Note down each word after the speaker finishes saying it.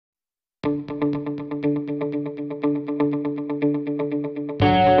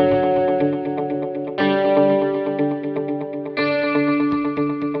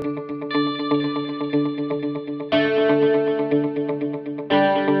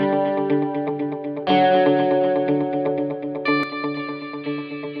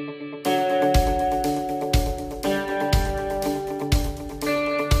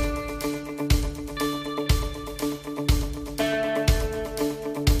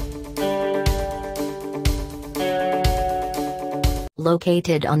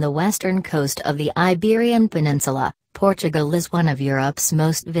Located on the western coast of the Iberian Peninsula, Portugal is one of Europe's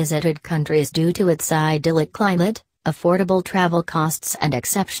most visited countries due to its idyllic climate, affordable travel costs and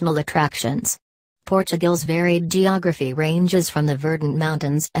exceptional attractions. Portugal's varied geography ranges from the verdant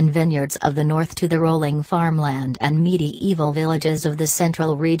mountains and vineyards of the north to the rolling farmland and medieval villages of the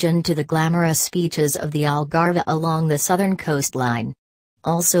central region to the glamorous beaches of the Algarve along the southern coastline.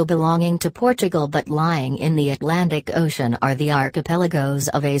 Also belonging to Portugal but lying in the Atlantic Ocean are the archipelagos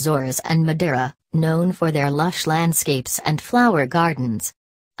of Azores and Madeira, known for their lush landscapes and flower gardens.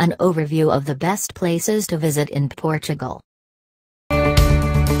 An overview of the best places to visit in Portugal.